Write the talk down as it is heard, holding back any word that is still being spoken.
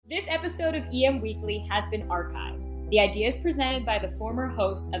This episode of EM Weekly has been archived. The ideas presented by the former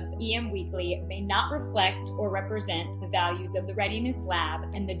host of EM Weekly may not reflect or represent the values of the Readiness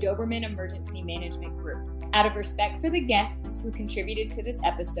Lab and the Doberman Emergency Management Group. Out of respect for the guests who contributed to this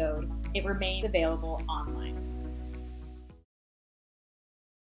episode, it remains available online.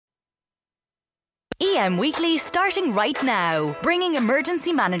 EM Weekly starting right now, bringing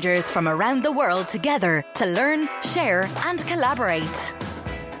emergency managers from around the world together to learn, share and collaborate.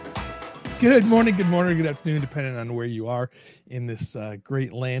 Good morning, good afternoon, depending on where you are in this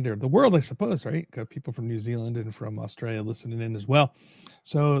great land or the world, I suppose, right? Got people from New Zealand and from Australia listening in as well.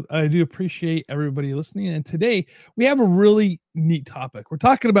 So I do appreciate everybody listening. And today we have a really neat topic. We're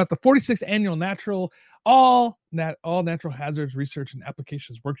talking about the 46th annual All Natural Hazards Research and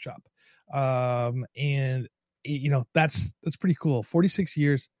Applications Workshop. And you know, that's pretty cool. 46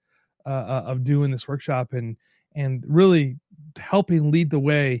 years of doing this workshop and really helping lead the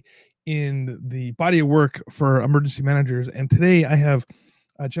way in the body of work for emergency managers. And today I have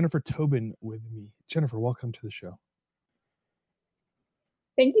Jennifer Tobin with me. Jennifer, welcome to the show.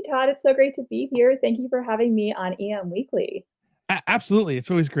 Thank you, Todd. It's so great to be here. Thank you for having me on EM Weekly. Absolutely.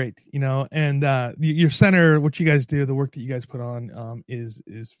 It's always great, you know, and your center, what you guys do, the work that you guys put on is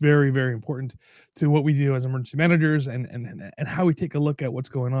very, very important to what we do as emergency managers and how we take a look at what's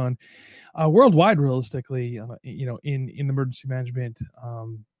going on worldwide, realistically, you know, in emergency management,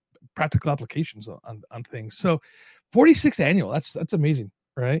 practical applications on things. So 46th annual, that's amazing,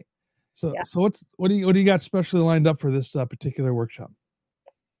 right? So yeah. So what do you got specially lined up for this particular workshop?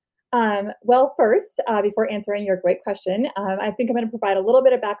 Well, first, before answering your great question, I think I'm going to provide a little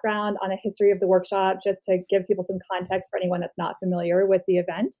bit of background on the history of the workshop, just to give people some context for anyone that's not familiar with the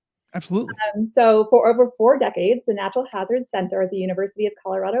event. Absolutely. So for over 4 decades, the Natural Hazards Center at the University of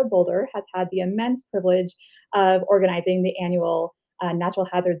Colorado Boulder has had the immense privilege of organizing the annual Natural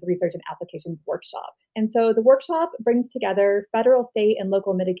Hazards Research and Applications Workshop. And so the workshop brings together federal, state, and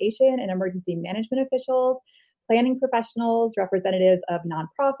local mitigation and emergency management officials, planning professionals, representatives of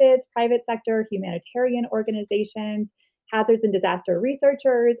nonprofits, private sector, humanitarian organizations, hazards and disaster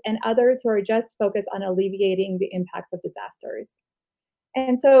researchers, and others who are just focused on alleviating the impacts of disasters.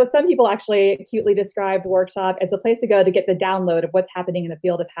 And so some people actually cutely describe the workshop as a place to go to get the download of what's happening in the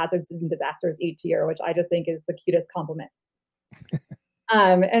field of hazards and disasters each year, which I just think is the cutest compliment.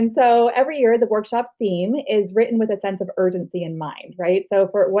 And so every year the workshop theme is written with a sense of urgency in mind, right? So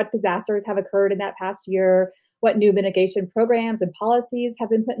for what disasters have occurred in that past year, what new mitigation programs and policies have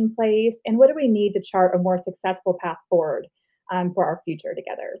been put in place, and what do we need to chart a more successful path forward for our future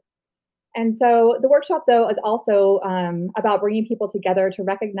together. And so the workshop, though, is also about bringing people together to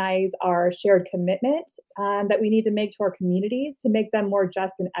recognize our shared commitment that we need to make to our communities to make them more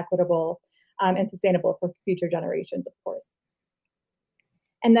just and equitable and sustainable for future generations, of course.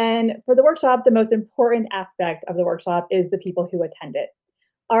 And then for the workshop, the most important aspect of the workshop is the people who attend it.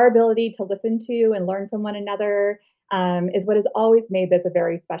 Our ability to listen to and learn from one another is what has always made this a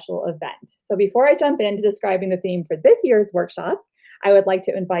very special event. So before I jump into describing the theme for this year's workshop, I would like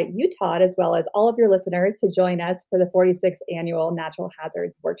to invite you, Todd, as well as all of your listeners to join us for the 46th Annual Natural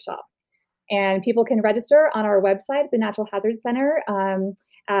Hazards Workshop. And people can register on our website, the Natural Hazards Center,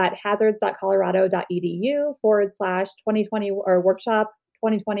 at hazards.colorado.edu/2020 or workshop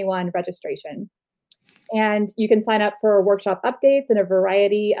 2021 registration. And you can sign up for workshop updates and a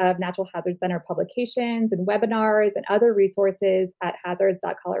variety of Natural Hazards Center publications and webinars and other resources at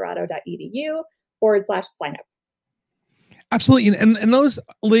hazards.colorado.edu/sign up. Absolutely. And those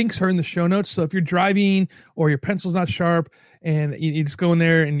links are in the show notes. So if you're driving or your pencil's not sharp and you just go in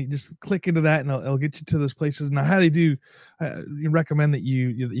there and you just click into that and it'll get you to those places. And I highly do recommend that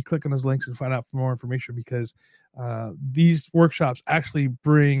you click on those links and find out more information, because these workshops actually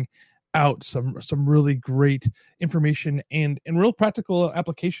bring out some really great information and real practical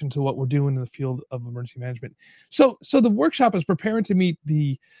application to what we're doing in the field of emergency management. So the workshop is preparing to meet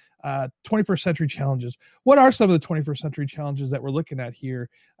the 21st century challenges. What are some of the 21st century challenges that we're looking at here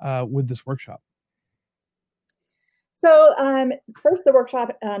with this workshop? So first, the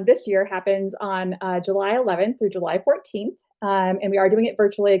workshop this year happens on July 11th through July 14th, and we are doing it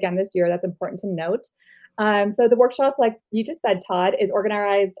virtually again this year. That's important to note. So the workshop, like you just said, Todd, is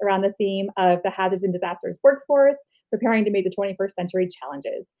organized around the theme of the hazards and disasters workforce, preparing to meet the 21st century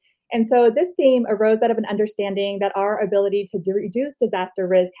challenges. And so this theme arose out of an understanding that our ability to reduce disaster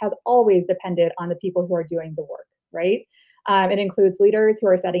risk has always depended on the people who are doing the work, right? It includes leaders who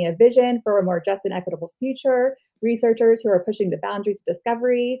are setting a vision for a more just and equitable future, researchers who are pushing the boundaries of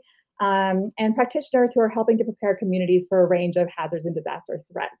discovery, and practitioners who are helping to prepare communities for a range of hazards and disaster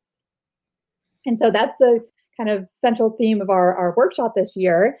threats. And so that's the kind of central theme of our workshop this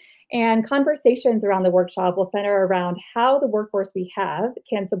year. And conversations around the workshop will center around how the workforce we have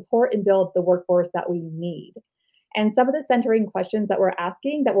can support and build the workforce that we need. And some of the centering questions that we're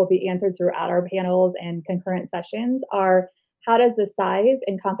asking that will be answered throughout our panels and concurrent sessions are: how does the size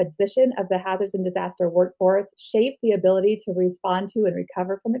and composition of the hazards and disaster workforce shape the ability to respond to and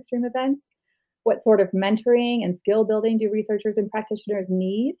recover from extreme events? What sort of mentoring and skill building do researchers and practitioners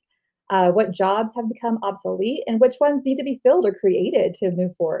need? What jobs have become obsolete and which ones need to be filled or created to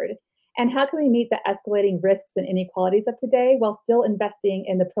move forward? And how can we meet the escalating risks and inequalities of today while still investing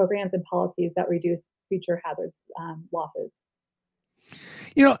in the programs and policies that reduce future hazards losses?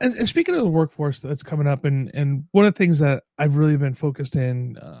 And speaking of the workforce that's coming up, and one of the things that I've really been focused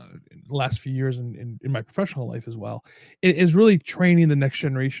in the last few years in my professional life as well is really training the next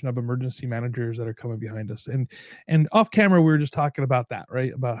generation of emergency managers that are coming behind us. And off camera, we were just talking about that,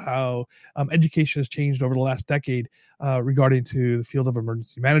 right? About how education has changed over the last decade regarding to the field of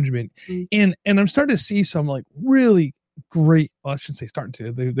emergency management. Mm-hmm. And I'm starting to see some like really great, well, I shouldn't say starting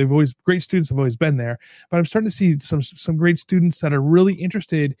to, they've always, great students have always been there, but I'm starting to see some great students that are really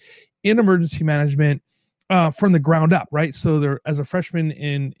interested in emergency management from the ground up, right? So they're, as a freshman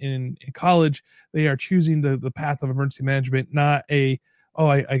in college, they are choosing the path of emergency management, not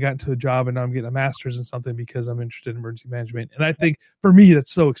I got into a job and now I'm getting a master's in something because I'm interested in emergency management. And I think for me,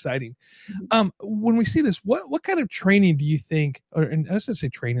 that's so exciting. When we see this, what kind of training do you think, and I shouldn't say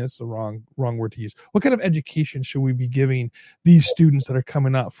training, that's the wrong word to use. What kind of education should we be giving these students that are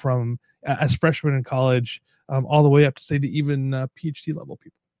coming up from as freshmen in college, all the way up to say to even PhD level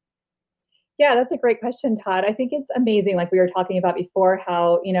people? Yeah, that's a great question, Todd. I think it's amazing, like we were talking about before,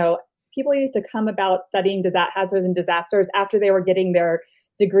 how, people used to come about studying hazards and disasters after they were getting their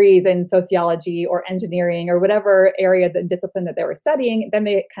degrees in sociology or engineering or whatever area, the discipline that they were studying. Then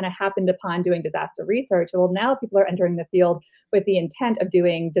they kind of happened upon doing disaster research. Well, now people are entering the field with the intent of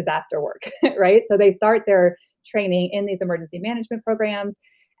doing disaster work, right? So they start their training in these emergency management programs.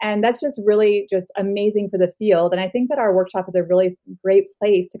 And that's just really just amazing for the field. And I think that our workshop is a really great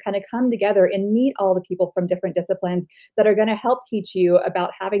place to kind of come together and meet all the people from different disciplines that are going to help teach you about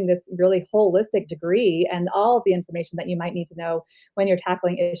having this really holistic degree and all of the information that you might need to know when you're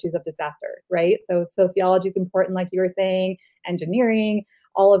tackling issues of disaster, right? So sociology is important, like you were saying, engineering,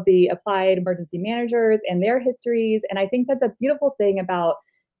 all of the applied emergency managers and their histories. And I think that the beautiful thing about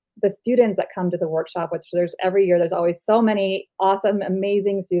the students that come to the workshop, which there's every year, there's always so many awesome,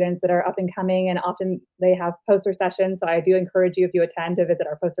 amazing students that are up and coming, and often they have poster sessions. So I do encourage you, if you attend, to visit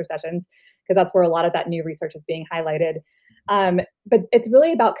our poster sessions, because that's where a lot of that new research is being highlighted. But it's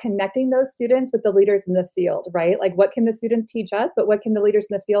really about connecting those students with the leaders in the field, right? Like, what can the students teach us, but what can the leaders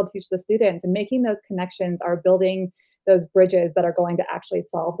in the field teach the students? And making those connections are building those bridges that are going to actually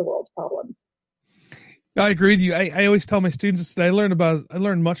solve the world's problems. I agree with you. I always tell my students that I learn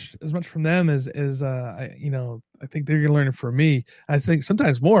as much from them as I think they're gonna learn it from me. I think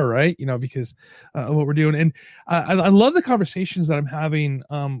sometimes more, right? Because of what we're doing. And I love the conversations that I'm having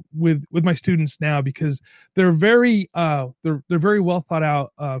with my students now, because they're very they're very well thought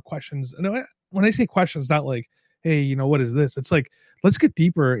out questions. And when I say questions, not like, hey, what is this? It's like, let's get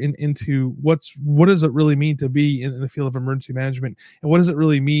deeper into what does it really mean to be in the field of emergency management, and what does it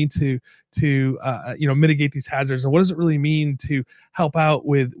really mean to mitigate these hazards, and what does it really mean to help out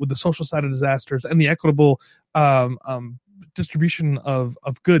with the social side of disasters and the equitable distribution of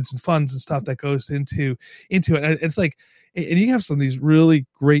goods and funds and stuff that goes into it. And it's like, and you have some of these really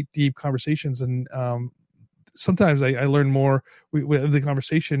great deep conversations, and sometimes I learn more with the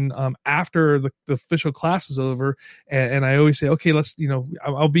conversation after the official class is over, and I always say, okay, let's,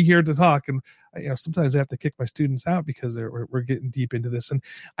 I'll be here to talk, and sometimes I have to kick my students out because we're getting deep into this, and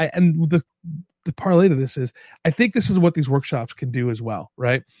the parlay to this is, I think this is what these workshops can do as well,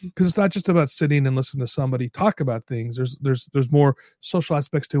 right? Because it's not just about sitting and listening to somebody talk about things. There's more social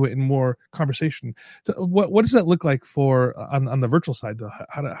aspects to it and more conversation. So what does that look like for on the virtual side, though?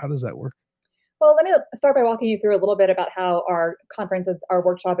 How does that work? Well, let me start by walking you through a little bit about how our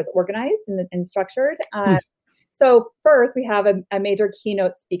workshop is organized and structured. So first, we have a major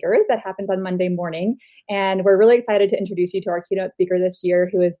keynote speaker that happens on Monday morning. And we're really excited to introduce you to our keynote speaker this year,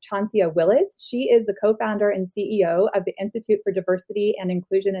 who is Chauncia Willis. She is the co-founder and CEO of the Institute for Diversity and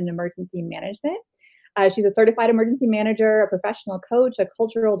Inclusion in Emergency Management. She's a certified emergency manager, a professional coach, a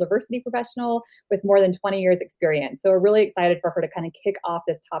cultural diversity professional with more than 20 years experience. So we're really excited for her to kind of kick off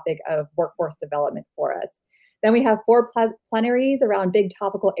this topic of workforce development for us. Then we have 4 plenaries around big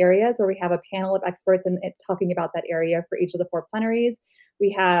topical areas where we have a panel of experts talking about that area for each of the 4 plenaries.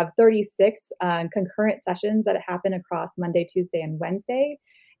 We have 36 concurrent sessions that happen across Monday, Tuesday, and Wednesday.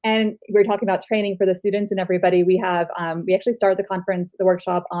 And we're talking about training for the students and everybody. We have, we actually start the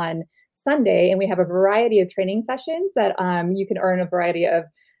workshop on Sunday, and we have a variety of training sessions that you can earn a variety of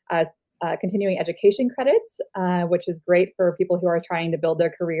continuing education credits, which is great for people who are trying to build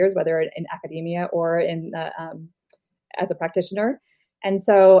their careers, whether in academia or in as a practitioner. And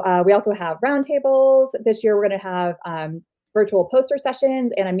so we also have roundtables. This year, we're going to have virtual poster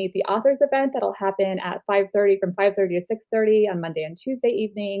sessions and a Meet the Authors event that'll happen at 5:30 from 5:30 to 6:30 on Monday and Tuesday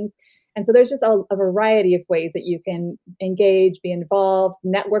evenings. And so there's just a variety of ways that you can engage, be involved,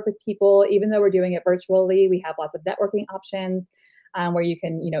 network with people. Even though we're doing it virtually, we have lots of networking options where you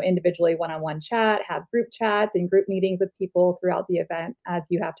can, individually one-on-one chat, have group chats and group meetings with people throughout the event as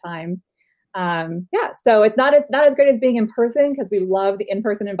you have time. So it's not as great as being in person, because we love the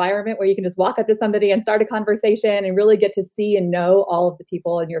in-person environment where you can just walk up to somebody and start a conversation and really get to see and know all of the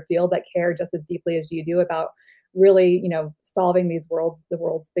people in your field that care just as deeply as you do about really, solving the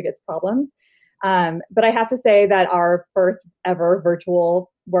world's biggest problems. But I have to say that our first ever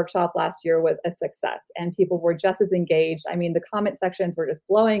virtual workshop last year was a success, and people were just as engaged. I mean, the comment sections were just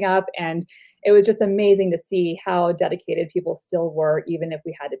blowing up, and it was just amazing to see how dedicated people still were, even if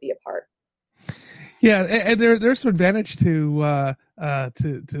we had to be apart. Yeah, and there's some advantage to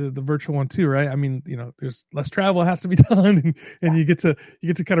the virtual one too, right? I mean, there's less travel has to be done, and you get to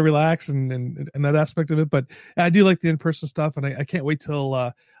kind of relax and that aspect of it. But I do like the in-person stuff, and I can't wait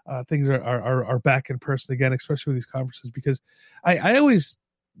till things are back in person again, especially with these conferences, because I always,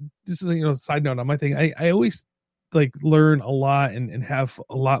 this is a side note on my thing, I always like learn a lot and have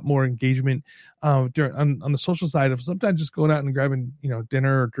a lot more engagement on the social side of sometimes just going out and grabbing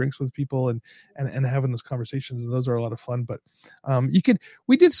dinner or drinks with people and having those conversations, and those are a lot of fun. But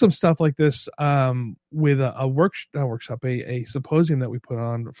we did some stuff like this with a workshop, a symposium that we put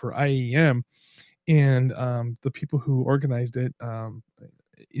on for IEM, and the people who organized it,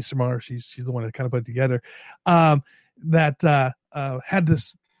 Isamar, she's the one that kind of put it together, that had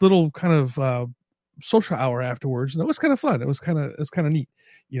this little kind of social hour afterwards, and it was kind of fun. It was kind of neat,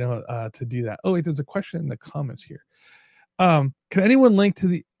 to do that. Oh wait, there's a question in the comments here. Can anyone link to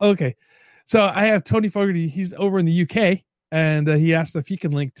the? Okay, so I have Tony Fogarty. He's over in the UK, and he asked if he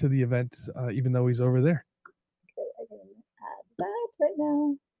can link to the event, even though he's over there. Okay, I can add that right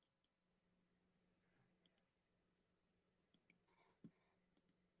now.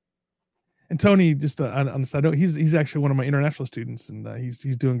 And Tony, just on the side note, he's actually one of my international students, and he's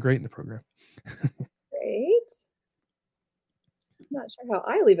doing great in the program. Great. I'm not sure how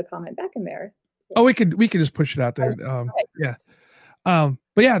I leave a comment back in there. Oh, we could just push it out there. Yeah.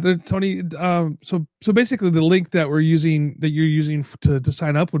 But yeah, Tony. So basically, the link that you're using to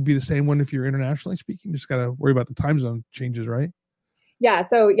sign up would be the same one if you're internationally speaking. Just gotta worry about the time zone changes, right? Yeah.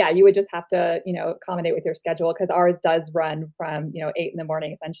 So yeah, you would just have to, accommodate with your schedule, because ours does run from, 8 a.m.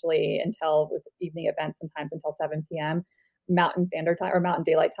 essentially until, with evening events, sometimes until 7 p.m. Mountain Standard Time or Mountain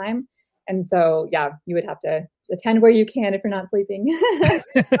Daylight Time. And so, yeah, you would have to attend where you can if you're not sleeping.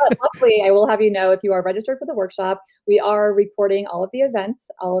 But luckily, I will have you know, if you are registered for the workshop, we are recording all of the events,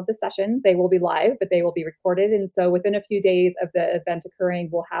 all of the sessions. They will be live, but they will be recorded. And so within a few days of the event occurring,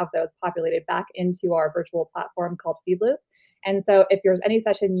 we'll have those populated back into our virtual platform called Feedloop. And so if there's any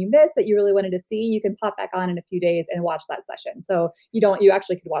session you missed that you really wanted to see, you can pop back on in a few days and watch that session. So you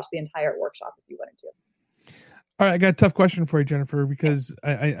actually could watch the entire workshop if you wanted to. All right, I got a tough question for you, Jennifer, because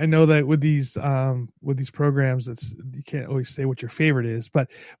I know that with these programs, you can't always say what your favorite is. But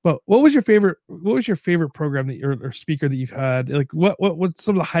what was your favorite program that or speaker that you've had? Like what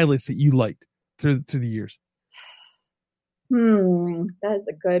some of the highlights that you liked through the years? That is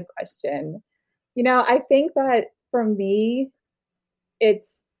a good question. I think that for me,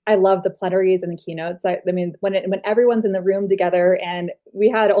 I love the plenaries and the keynotes. I mean, when everyone's in the room together, and we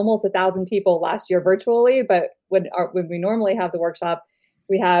had almost 1,000 people last year virtually, but when we normally have the workshop,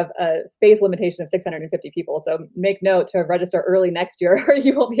 we have a space limitation of 650 people. So make note to register early next year, or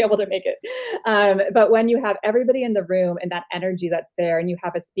you won't be able to make it. But when you have everybody in the room and that energy that's there, and you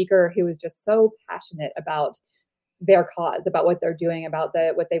have a speaker who is just so passionate about their cause, about what they're doing, about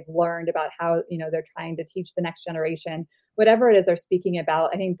what they've learned, about how they're trying to teach the next generation, whatever it is they're speaking about,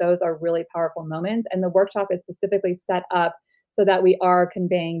 I think those are really powerful moments. And the workshop is specifically set up so that we are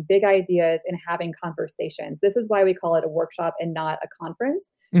conveying big ideas and having conversations. This is why we call it a workshop and not a conference.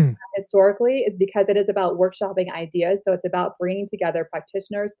 Historically, is because it is about workshopping ideas. So it's about bringing together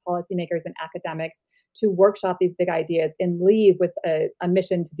practitioners, policymakers, and academics to workshop these big ideas and leave with a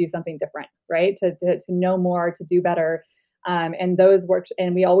mission to do something different, right? To know more, to do better. And those work,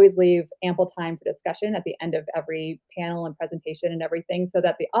 and we always leave ample time for discussion at the end of every panel and presentation and everything, so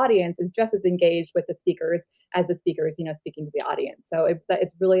that the audience is just as engaged with the speakers as the speakers, speaking to the audience. So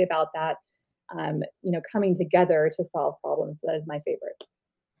it's really about that, coming together to solve problems. That is my favorite.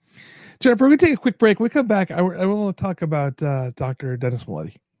 Jennifer, we're going to take a quick break. When we come back, I want to talk about Dr. Dennis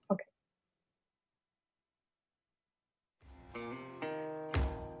Maletti. Okay.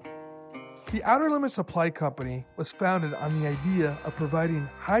 The Outer Limits Supply Company was founded on the idea of providing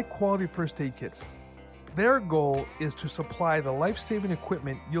high-quality first aid kits. Their goal is to supply the life-saving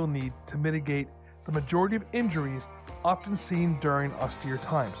equipment you'll need to mitigate the majority of injuries often seen during austere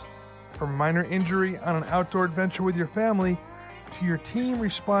times. From minor injury on an outdoor adventure with your family to your team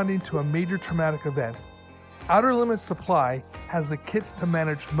responding to a major traumatic event, Outer Limits Supply has the kits to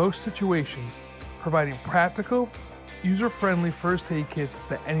manage most situations, providing practical, user-friendly first aid kits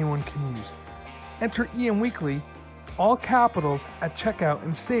that anyone can use. Enter EM Weekly, all capitals, at checkout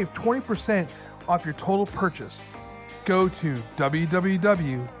and save 20% off your total purchase. Go to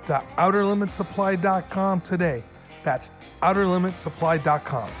www.outerlimitsupply.com today. That's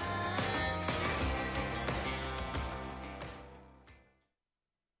outerlimitsupply.com.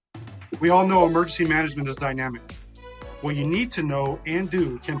 We all know emergency management is dynamic. What you need to know and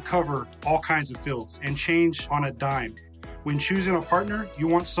do can cover all kinds of fields and change on a dime. When choosing a partner, you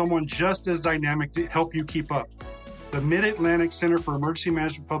want someone just as dynamic to help you keep up. The Mid-Atlantic Center for Emergency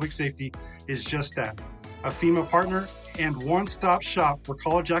Management Public Safety is just that, a FEMA partner and one-stop shop for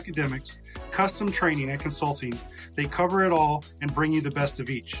college academics, custom training and consulting. They cover it all and bring you the best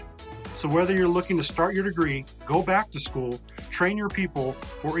of each. So whether you're looking to start your degree, go back to school, train your people,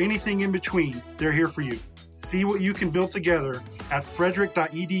 or anything in between, they're here for you. See what you can build together at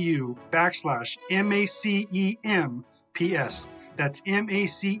frederick.edu/MACEMPS. That's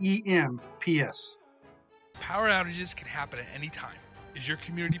MACEMPS. Power outages can happen at any time. Is your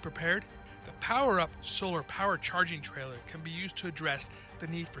community prepared? The Power Up Solar Power Charging Trailer can be used to address the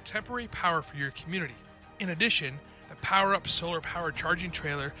need for temporary power for your community. In addition, the Power Up Solar Power Charging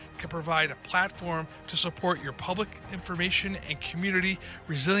Trailer can provide a platform to support your public information and community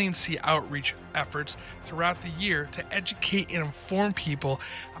resiliency outreach efforts throughout the year to educate and inform people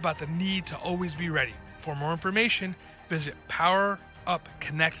about the need to always be ready. For more information, visit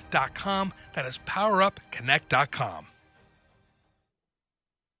powerupconnect.com. That is powerupconnect.com.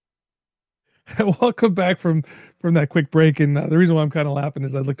 Welcome back from that quick break. And the reason why I'm kind of laughing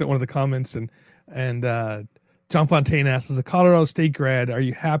is I looked at one of the comments and John Fontaine asks, as a Colorado State grad, are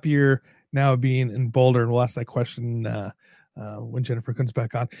you happier now being in Boulder? And we'll ask that question when Jennifer comes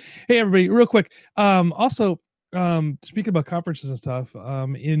back on. Hey, everybody, real quick. Also, speaking about conferences and stuff,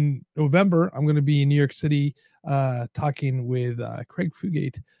 in November, I'm going to be in New York City talking with Craig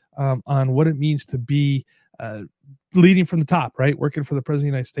Fugate on what it means to be leading from the top, right? Working for the President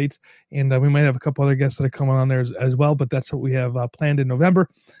of the United States. And we might have a couple other guests that are coming on there as well, but that's what we have planned in November.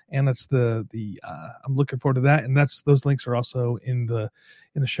 And that's I'm looking forward to that. And those links are also in the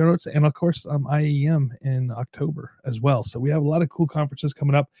show notes. And of course, IAEM in October as well. So we have a lot of cool conferences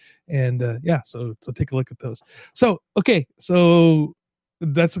coming up, and so take a look at those. So, okay. So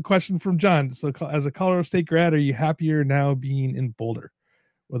that's a question from John. So as a Colorado State grad, are you happier now being in Boulder?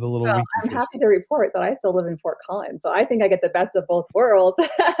 With a little I'm happy to report that I still live in Fort Collins. So I think I get the best of both worlds.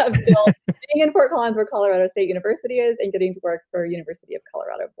 I'm still being in Fort Collins where Colorado State University is and getting to work for University of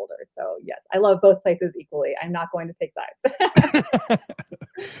Colorado Boulder. So yes, I love both places equally. I'm not going to take sides.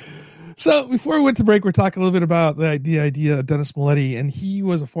 So before we went to break, we're talking a little bit about the idea of Dennis Maletti, and he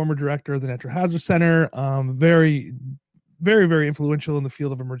was a former director of the Natural Hazard Center, very, very, very influential in the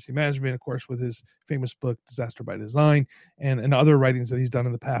field of emergency management, of course, with his famous book, Disaster by Design, and other writings that he's done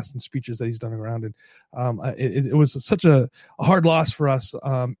in the past and speeches that he's done around it. It was such a hard loss for us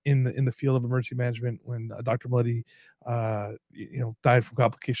in the field of emergency management when Dr. Maletti, died from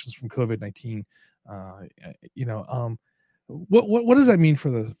complications from COVID-19. What does that mean for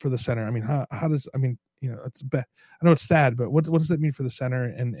the center? I mean, how does, it's bad. I know it's sad, but what does that mean for the center,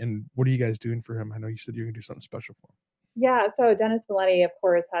 and what are you guys doing for him? I know you said you're going to do something special for him. Yeah, so Dennis Maletti, of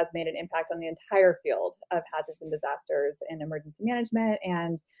course, has made an impact on the entire field of hazards and disasters and emergency management,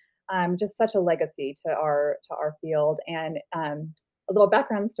 and just such a legacy to our field. And a little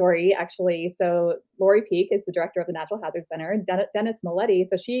background story, actually. So Lori Peak is the director of the Natural Hazard Center. Dennis Maletti,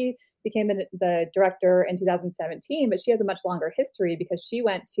 so she became the director in 2017, but she has a much longer history because she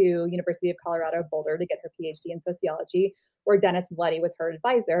went to University of Colorado Boulder to get her PhD in sociology, where Dennis Maletti was her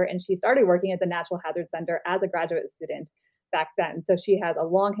advisor, and she started working at the Natural Hazard Center as a graduate student back then. So she has a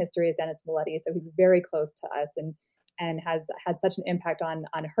long history of Dennis Maletti, so he's very close to us and has had such an impact on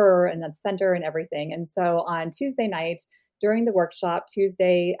her and the center and everything. And so on Tuesday night, during the workshop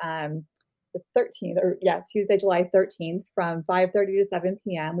Tuesday, the 13th, Tuesday, July 13th from 5:30 to 7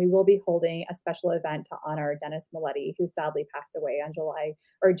 p.m. We will be holding a special event to honor Dennis Milletti, who sadly passed away on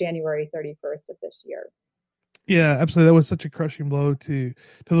January 31st of this year. Yeah, absolutely. That was such a crushing blow to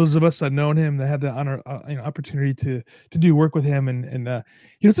those of us that known him, that had the honor, opportunity to do work with him, and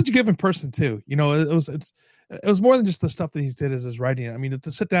he was such a giving person too. It was more than just the stuff that he did as his writing. I mean,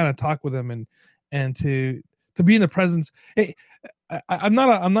 to sit down and talk with him and to be in the presence. Hey, I'm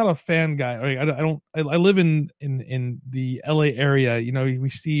not a fan guy. I live in the LA area. We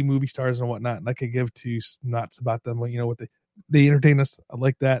see movie stars and whatnot, and I could give two nuts about them. What they entertain us. I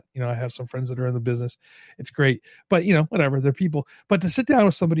like that. I have some friends that are in the business. It's great, but whatever, they're people. But to sit down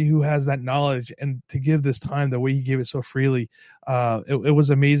with somebody who has that knowledge and to give this time the way he gave it so freely, it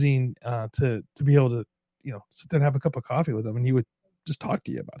was amazing to be able to sit there and have a cup of coffee with him, and he would just talk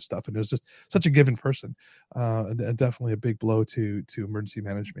to you about stuff. And it was just such a given person, and definitely a big blow to emergency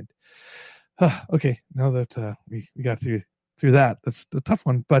management. Okay, now that we got through that, that's the tough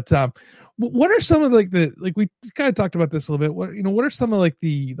one. But what are some of we kind of talked about this a little bit. What are some of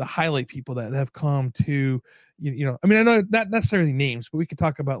the highlight people that have come to I mean, I know not necessarily names, but we could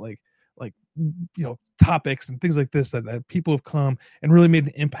talk about topics and things like this that people have come and really made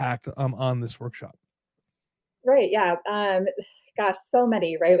an impact on this workshop. Right. Yeah. Gosh, so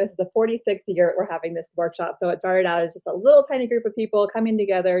many, right? This is the 46th year we're having this workshop. So it started out as just a little tiny group of people coming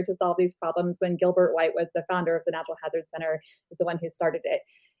together to solve these problems when Gilbert White was the founder of the Natural Hazard Center, is the one who started it.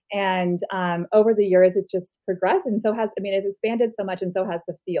 And over the years, it's just progressed. And it's expanded so much, and so has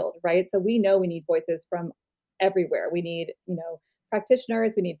the field, right? So we know we need voices from everywhere. We need,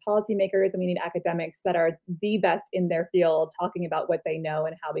 practitioners, we need policymakers, and we need academics that are the best in their field talking about what they know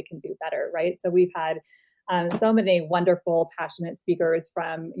and how we can do better, right? So we've had so many wonderful, passionate speakers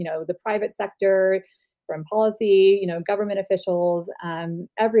from, the private sector, from policy, government officials,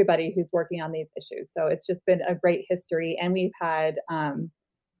 everybody who's working on these issues. So it's just been a great history. And we've had,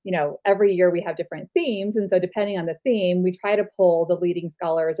 every year we have different themes. And so depending on the theme, we try to pull the leading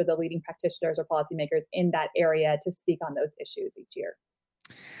scholars or the leading practitioners or policymakers in that area to speak on those issues each year.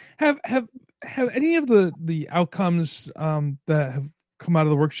 Have any of the outcomes that have come out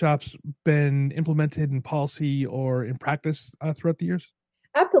of the workshops been implemented in policy or in practice throughout the years?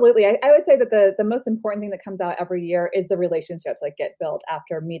 Absolutely. I would say that the most important thing that comes out every year is the relationships that get built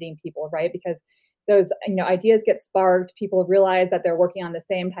after meeting people, right? Because those ideas get sparked, people realize that they're working on the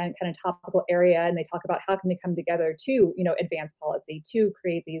same kind of topical area, and they talk about how can we come together to advance policy, to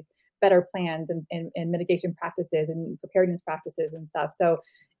create these better plans and mitigation practices and preparedness practices and stuff. So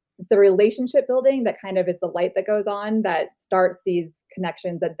it's the relationship building that kind of is the light that goes on that starts these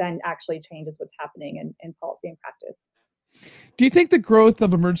connections that then actually changes what's happening in policy and practice. Do you think the growth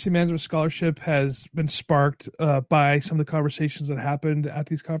of emergency management scholarship has been sparked by some of the conversations that happened at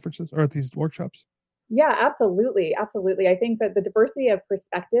these conferences or at these workshops? Yeah, absolutely. Absolutely. I think that the diversity of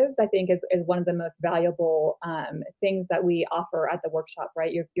perspectives, I think, is one of the most valuable things that we offer at the workshop,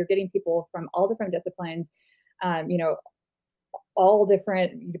 right? You're getting people from all different disciplines, all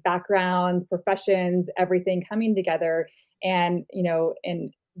different backgrounds, professions, everything coming together and,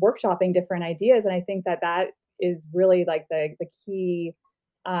 and workshopping different ideas. And I think that is really like the key.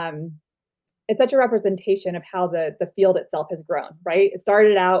 It's such a representation of how the field itself has grown, right? It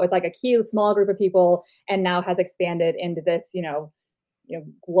started out with like a key small group of people and now has expanded into this,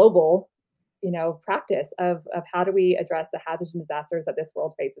 global, practice of how do we address the hazards and disasters that this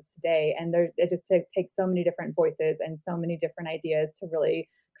world faces today. And it just takes so many different voices and so many different ideas to really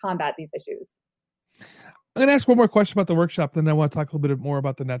combat these issues. I'm going to ask one more question about the workshop, then I want to talk a little bit more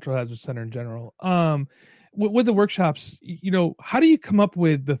about the Natural Hazard Center in general. With the workshops, how do you come up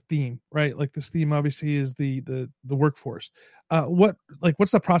with the theme, right? Like this theme obviously is the workforce.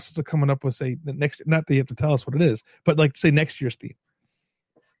 What's the process of coming up with, say, the next, not that you have to tell us what it is, but say next year's theme?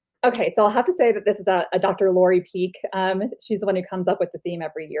 Okay, so I'll have to say that this is a Dr. Lori Peak. She's the one who comes up with the theme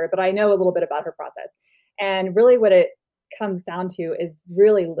every year, but I know a little bit about her process. And really what it comes down to is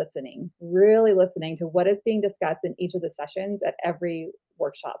really listening to what is being discussed in each of the sessions at every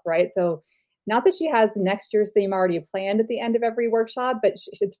workshop, right? So not that she has next year's theme already planned at the end of every workshop, but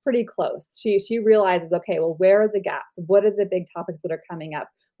it's pretty close. She realizes, okay, well, where are the gaps? What are the big topics that are coming up?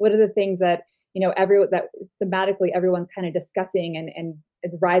 What are the things that, that thematically everyone's kind of discussing and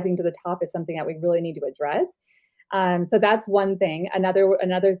is rising to the top is something that we really need to address. So that's one thing. Another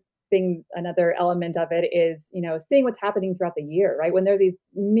element of it is, seeing what's happening throughout the year, right? When there's these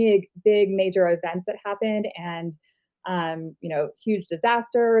big major events that happen and, huge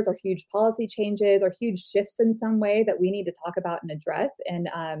disasters or huge policy changes or huge shifts in some way that we need to talk about and address. And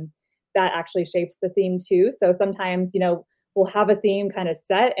that actually shapes the theme too. So sometimes, we'll have a theme kind of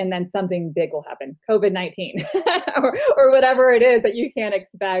set and then something big will happen, COVID-19 or whatever it is that you can't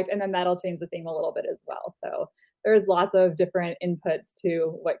expect. And then that'll change the theme a little bit as well. So there's lots of different inputs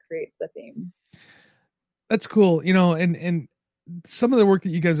to what creates the theme. That's cool. And some of the work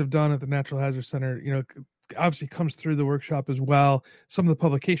that you guys have done at the Natural Hazard Center, obviously comes through the workshop as well. Some of the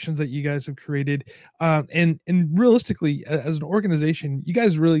publications that you guys have created, and realistically, as an organization, you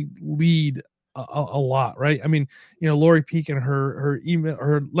guys really lead a lot, right? I mean, Lori Peak and her email,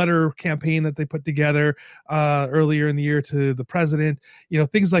 her letter campaign that they put together earlier in the year to the president,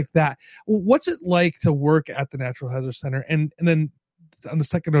 things like that. What's it like to work at the Natural Hazard Center? And then on the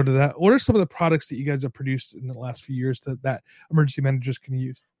second note of that, what are some of the products that you guys have produced in the last few years that emergency managers can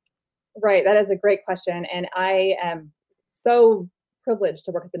use? Right. That is a great question. And I am so privileged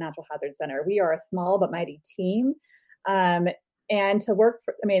to work at the Natural Hazard Center. We are a small but mighty team. And to work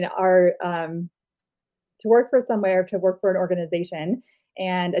for, to work for somewhere, to work for an organization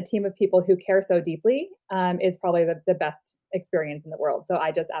and a team of people who care so deeply is probably the best experience in the world. So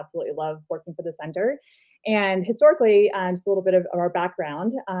I just absolutely love working for the center. And historically, just a little bit of our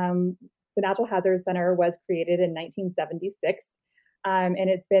background, the Natural Hazard Center was created in 1976. And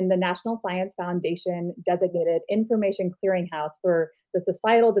it's been the National Science Foundation designated information clearinghouse for the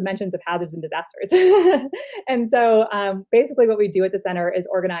societal dimensions of hazards and disasters. And so basically what we do at the center is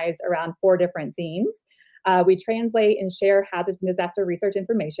organize around 4 different themes. We translate and share hazards and disaster research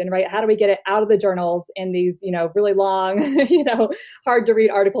information, right? How do we get it out of the journals in these, really long, hard to read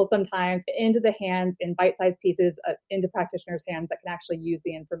articles sometimes into the hands in bite-sized pieces into practitioners' hands that can actually use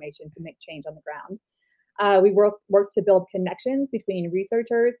the information to make change on the ground. We work to build connections between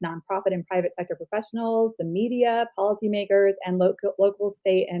researchers, nonprofit and private sector professionals, the media, policymakers, and local,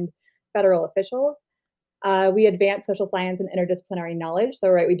 state, and federal officials. We advance social science and interdisciplinary knowledge. So,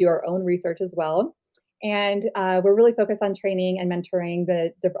 right, we do our own research as well. And we're really focused on training and mentoring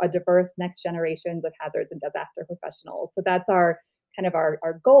a diverse next generations of hazards and disaster professionals. So that's our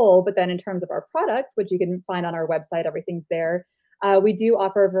goal. But then in terms of our products, which you can find on our website, everything's there. We do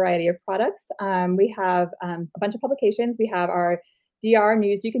offer a variety of products. We have a bunch of publications. We have our DR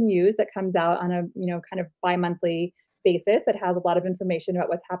News You Can Use that comes out on a kind of bi-monthly basis that has a lot of information about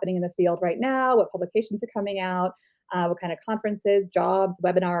what's happening in the field right now, what publications are coming out, what kind of conferences, jobs,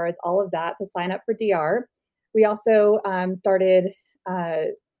 webinars, all of that. So sign up for DR. We also started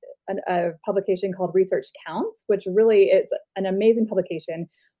a publication called Research Counts, which really is an amazing publication.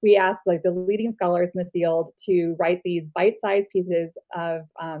 We asked the leading scholars in the field to write these bite-sized pieces of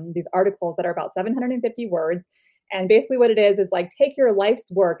these articles that are about 750 words. And basically what it is take your life's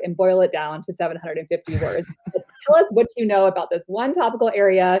work and boil it down to 750 words. Tell us what you know about this one topical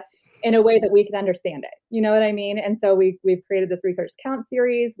area in a way that we can understand it. You know what I mean? And so we've created this Research Count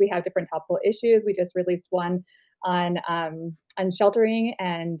series. We have different topical issues. We just released one on sheltering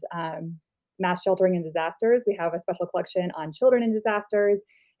and mass sheltering and disasters. We have a special collection on children in disasters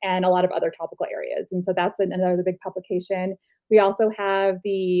and a lot of other topical areas. And so that's another big publication. We also have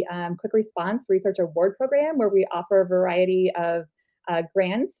the Quick Response Research Award Program, where we offer a variety of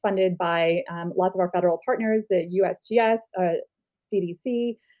grants funded by lots of our federal partners, the USGS,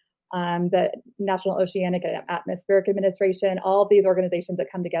 CDC, the National Oceanic and Atmospheric Administration, all of these organizations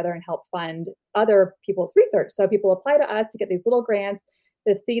that come together and help fund other people's research. So people apply to us to get these little grants,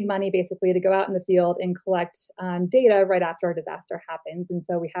 the seed money basically to go out in the field and collect data right after a disaster happens. And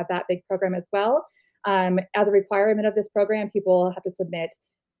so we have that big program as well. As a requirement of this program, people have to submit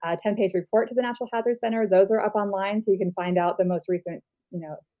a 10-page report to the Natural Hazard Center. Those are up online, so you can find out the most recent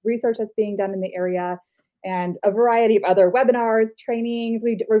research that's being done in the area, and a variety of other webinars, trainings.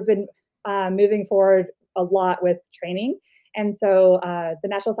 We've been moving forward a lot with training. And so the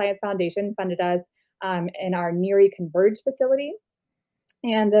National Science Foundation funded us in our NERI Converge facility.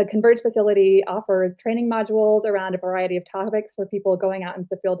 And the Converge facility offers training modules around a variety of topics for people going out into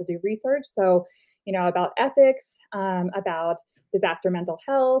the field to do research. So, about ethics, about disaster mental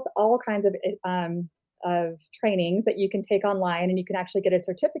health, all kinds of trainings that you can take online, and you can actually get a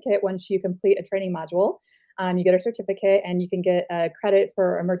certificate once you complete a training module. You get a certificate and you can get a credit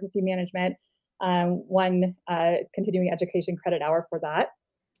for emergency management, one continuing education credit hour for that.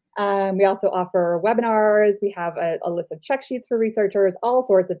 We also offer webinars. We have a list of check sheets for researchers, all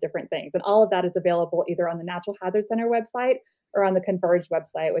sorts of different things. And all of that is available either on the Natural Hazard Center website or on the Converge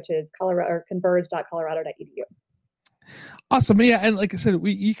website, which is converge.colorado.edu. Awesome. Yeah. And like I said,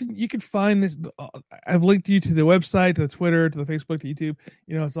 you can find this. I've linked you to the website, to the Twitter, to the Facebook, to YouTube.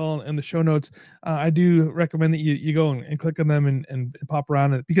 It's all in the show notes. I do recommend that you go and click on them and pop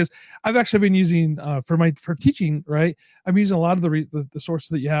around it, because I've actually been using for teaching, right? I'm using a lot of the sources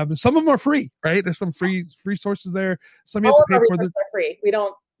that you have. And some of them are free, right? There's some free sources there. Some you have to pay for. Are free. You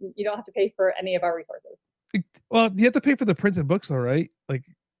don't have to pay for any of our resources. Well, you have to pay for the printed books though, right? Like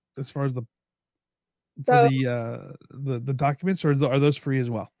as far as the documents, or are those free as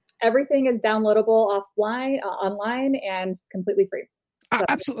well? Everything is downloadable online and completely free. So.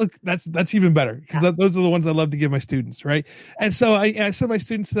 Absolutely, that's even better, because those are the ones I love to give my students, right? And so I send my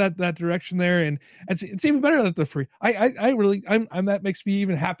students that direction there, and it's even better that they're free. I'm that makes me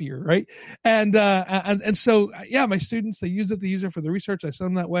even happier, right? And so my students, they use it for the research. I send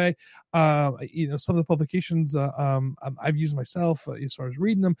them that way. Some of the publications I've used myself as far as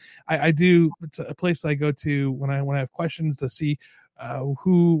reading them. I do. It's a place I go to when I have questions to see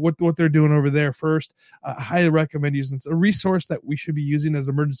what they're doing over there first. I highly recommend using it. It's a resource that we should be using as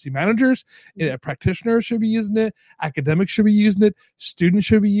emergency managers. Practitioners should be using it. Academics should be using it. Students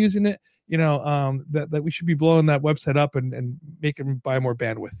should be using it. That we should be blowing that website up and making them buy more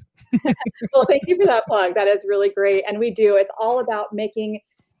bandwidth. Well, thank you for that plug. That is really great. And we do. It's all about making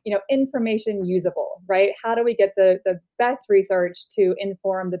information usable, right? How do we get the best research to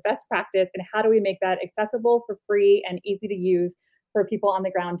inform the best practice, and how do we make that accessible for free and easy to use for people on the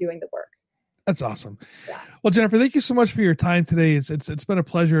ground doing the work? That's awesome. Yeah. Well, Jennifer, thank you so much for your time today. It's been a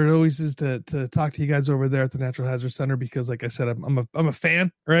pleasure. It always is to talk to you guys over there at the Natural Hazard Center, because, like I said, I'm a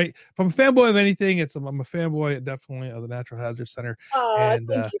fan, right? If I'm a fanboy of anything, I'm a fanboy definitely of the Natural Hazard Center. Thank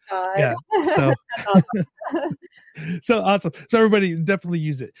you, Todd. Yeah. So awesome. So awesome. So everybody definitely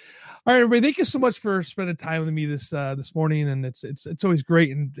use it. All right, everybody. Thank you so much for spending time with me this morning, and it's always great,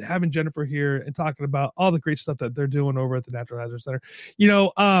 and having Jennifer here and talking about all the great stuff that they're doing over at the Natural Hazard Center.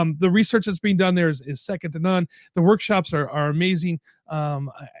 The research that's being done there is second to none. The workshops are amazing.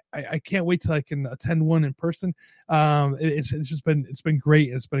 I can't wait till I can attend one in person. It's been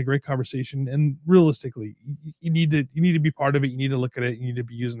great. It's been a great conversation, and realistically, you need to be part of it. You need to look at it. You need to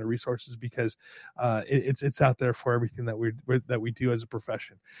be using the resources, because it's out there for everything that we do as a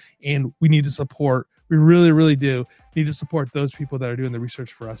profession, and we need to support. We really, really do need to support those people that are doing the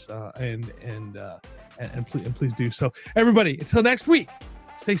research for us, and please do so. Everybody, until next week,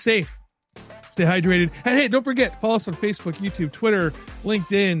 stay safe. Stay hydrated. And hey, don't forget, follow us on Facebook, YouTube, Twitter,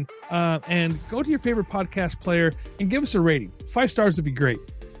 LinkedIn, and go to your favorite podcast player and give us a rating. 5 stars would be great.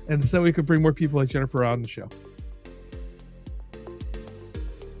 And so we could bring more people like Jennifer on the show.